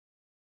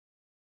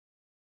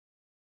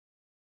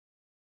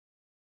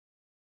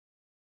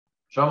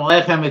Shalom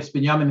Aleichem, it's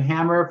Binyamin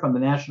Hammer from the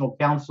National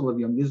Council of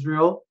Young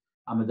Israel.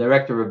 I'm the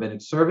Director of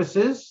Rabbinic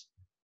Services,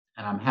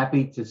 and I'm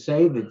happy to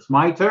say that it's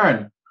my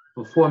turn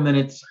for 4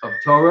 minutes of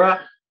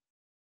Torah,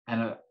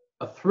 and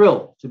a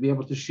thrill to be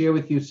able to share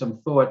with you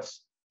some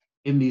thoughts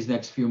in these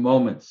next few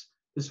moments.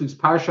 This week's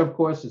Parsha, of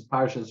course, is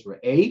Parshas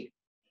Re'eh.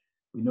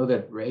 We know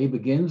that Re'eh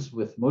begins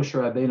with Moshe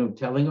Rabbeinu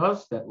telling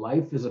us that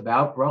life is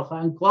about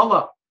bracha and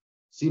klala.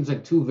 Seems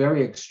like two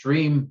very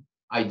extreme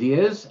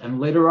ideas, and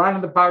later on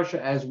in the Parsha,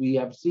 as we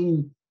have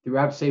seen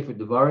throughout Sefer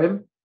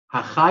Devarim,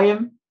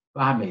 hachayim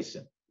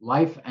v'hamesim,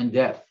 life and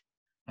death.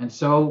 And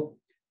so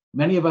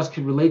many of us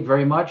can relate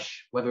very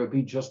much, whether it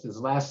be just this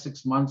last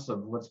 6 months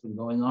of what's been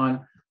going on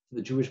to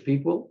the Jewish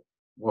people,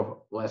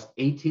 or the last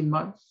 18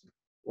 months,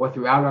 or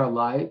throughout our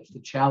lives, the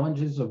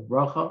challenges of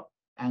bracha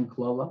and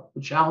klala,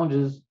 the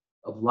challenges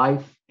of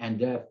life and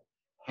death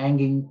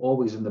hanging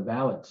always in the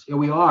balance. Here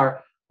we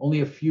are, only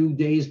a few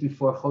days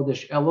before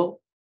Chodesh Elul,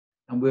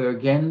 and where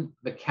again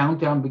the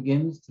countdown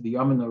begins to the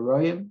Yom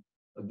Noraim,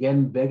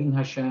 again begging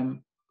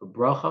Hashem for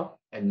bracha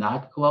and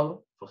not klala,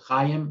 for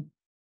chayim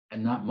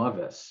and not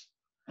maves.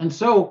 And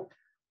so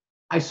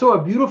I saw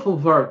a beautiful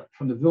vert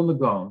from the Vilna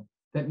Gaon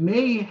that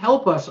may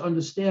help us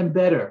understand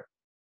better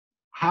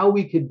how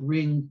we could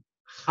bring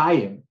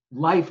chayim,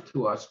 life,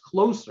 to us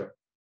closer,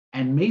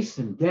 and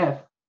mason,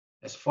 death,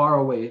 as far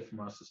away from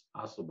us as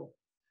possible.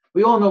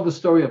 We all know the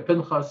story of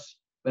Pinchas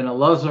ben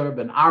Elazar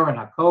ben Aaron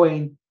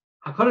HaKohen.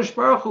 HaKadosh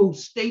Baruch Hu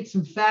states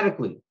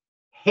emphatically,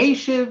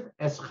 Heishiv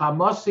es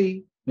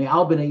chamasi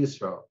me'al b'nei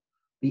Yisrael.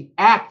 The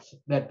act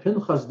that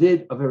Pinchas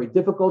did, a very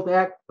difficult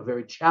act, a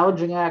very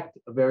challenging act,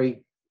 a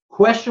very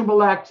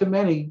questionable act to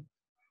many,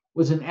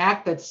 was an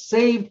act that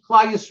saved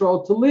Klal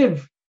Yisrael to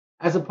live,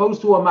 as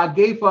opposed to a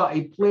magefa,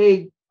 a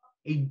plague,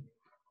 a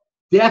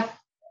death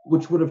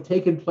which would have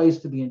taken place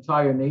to the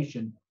entire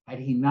nation had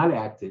he not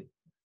acted.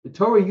 The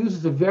Torah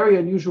uses a very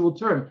unusual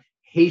term,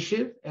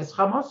 Heishiv es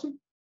chamasi.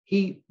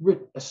 He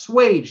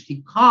assuaged,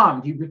 he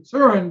calmed, he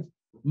returned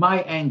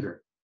my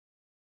anger.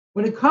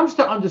 When it comes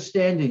to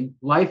understanding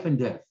life and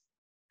death,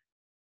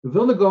 the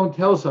Vilna Gaon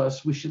tells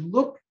us we should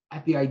look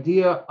at the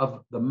idea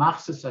of the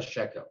machzis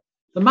hashekel.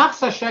 The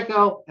machzis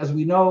hashekel, as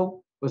we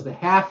know, was the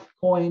half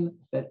coin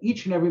that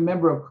each and every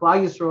member of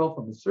Klal Yisrael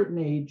from a certain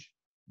age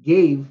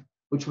gave,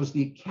 which was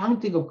the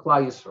accounting of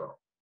Klal Yisrael.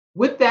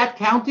 With that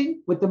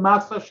counting, with the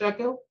machzis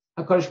hashekel,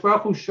 HaKadosh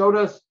Baruch Hu showed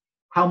us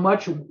how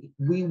much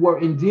we were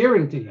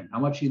endearing to him, how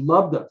much he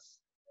loved us.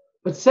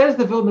 But says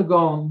the Vilna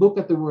Gaon, look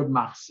at the word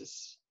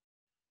machzis.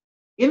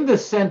 In the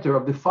center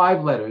of the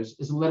 5 letters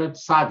is the letter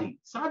tzadi.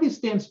 Tzadi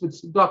stands for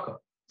tzedakah,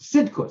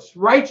 tzidkus,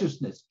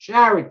 righteousness,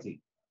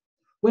 charity.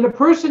 When a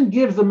person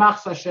gives the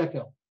machzis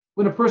shekel,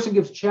 when a person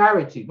gives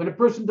charity, when a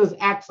person does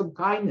acts of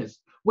kindness,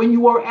 when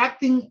you are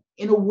acting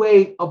in a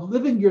way of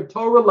living your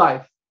Torah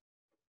life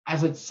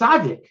as a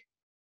tzaddik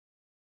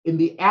in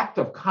the act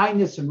of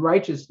kindness and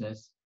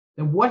righteousness,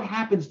 then what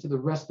happens to the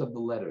rest of the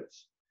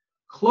letters?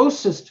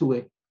 Closest to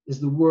it is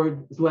the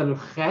letter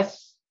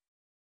ches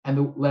and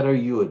the letter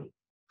yud,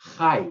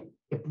 chai.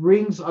 It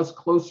brings us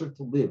closer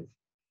to live.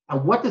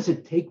 And what does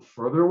it take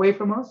further away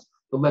from us?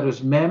 The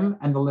letters mem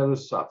and the letter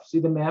saf. See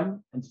the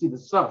mem and see the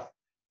saf.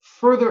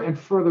 Further and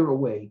further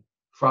away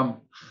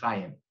from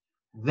chayim.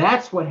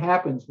 That's what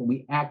happens when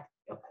we act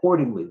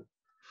accordingly.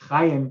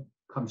 Chayim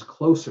comes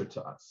closer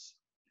to us.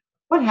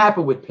 What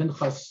happened with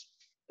Pinchas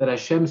that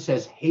Hashem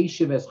says,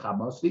 Heishiv es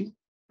chamasi?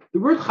 The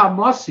word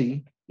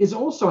chamasi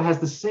also has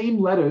the same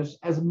letters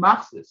as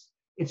machzis.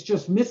 It's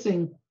just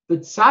missing the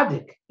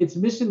tzaddik. It's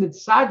missing the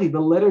tzadi, the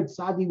letter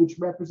tzadi, which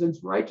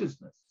represents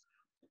righteousness.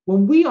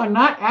 When we are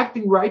not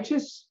acting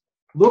righteous,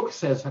 look,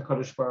 says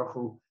HaKadosh Baruch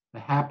Hu,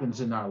 that happens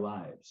in our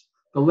lives.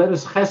 The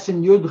letters ches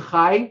and yud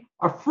chai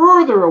are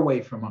further away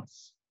from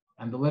us.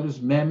 And the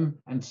letters mem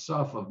and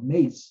saf of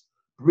mace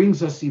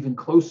brings us even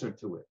closer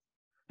to it.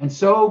 And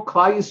so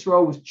Klal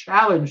Yisrael was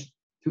challenged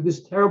through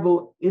this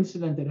terrible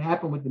incident that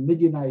happened with the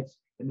Midianites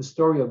in the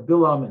story of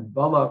Bilam and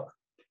Balak.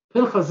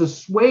 Pinchas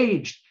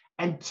assuaged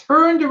and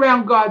turned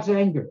around God's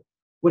anger.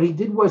 What he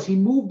did was he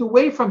moved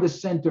away from the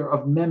center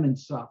of Mem and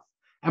Saf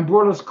and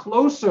brought us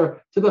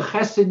closer to the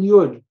Ches and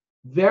Yud,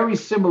 very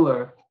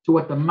similar to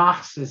what the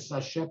Machzis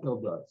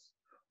HaShekel does.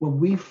 When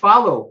we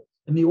follow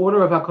in the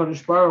order of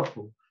HaKadosh Baruch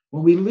Hu,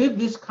 when we live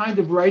this kind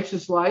of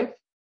righteous life,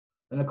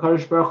 then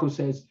HaKadosh Baruch Hu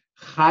says,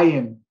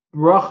 Chayim,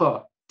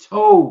 Bracha,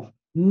 Tov,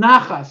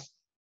 Nachas,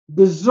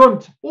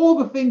 Gesund, all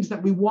the things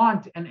that we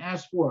want and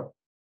ask for.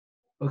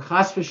 But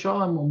Chas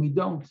v'Shalom, when we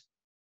don't,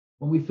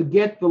 when we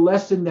forget the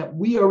lesson that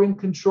we are in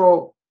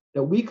control,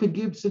 that we could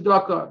give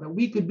tzedakah, that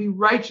we could be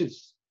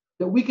righteous,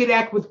 that we could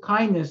act with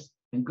kindness,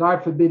 and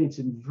God forbid it's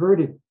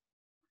inverted.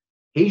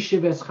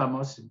 Heishiv es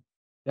chamasim.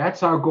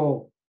 That's our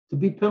goal, to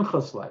be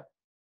Pinchas-like,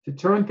 to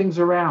turn things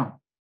around.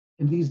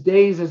 In these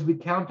days, as we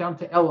count down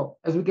to Elul,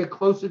 as we get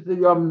closer to the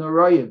Yom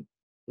Noraim,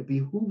 it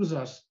behooves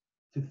us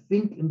to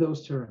think in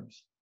those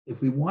terms. If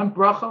we want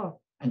bracha,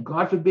 and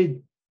God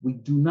forbid, we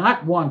do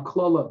not want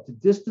klala to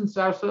distance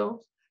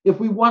ourselves. If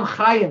we want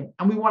chayim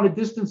and we want to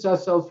distance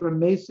ourselves from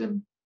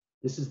mason,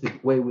 this is the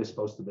way we're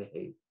supposed to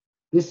behave.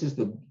 This is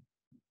the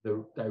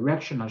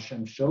direction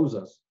Hashem shows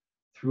us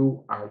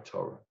through our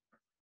Torah.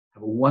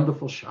 Have a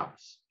wonderful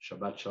Shabbos.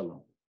 Shabbat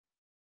Shalom.